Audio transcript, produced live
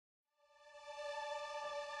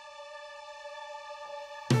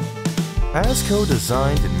AZCO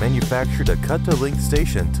designed and manufactured a cut-to-length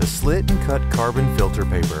station to slit and cut carbon filter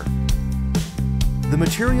paper. The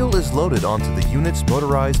material is loaded onto the unit's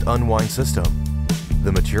motorized unwind system.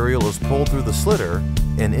 The material is pulled through the slitter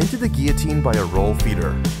and into the guillotine by a roll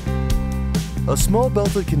feeder. A small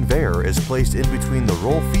belted conveyor is placed in between the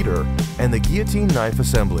roll feeder and the guillotine knife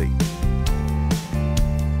assembly.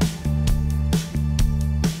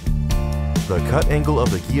 The cut angle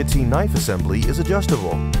of the guillotine knife assembly is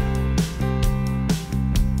adjustable.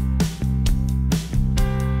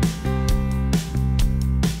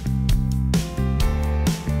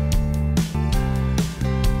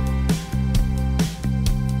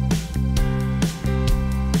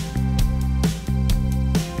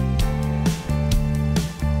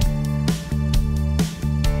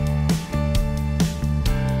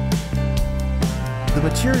 The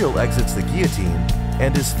material exits the guillotine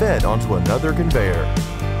and is fed onto another conveyor.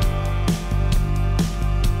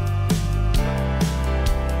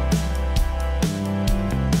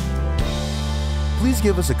 Please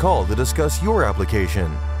give us a call to discuss your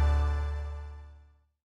application.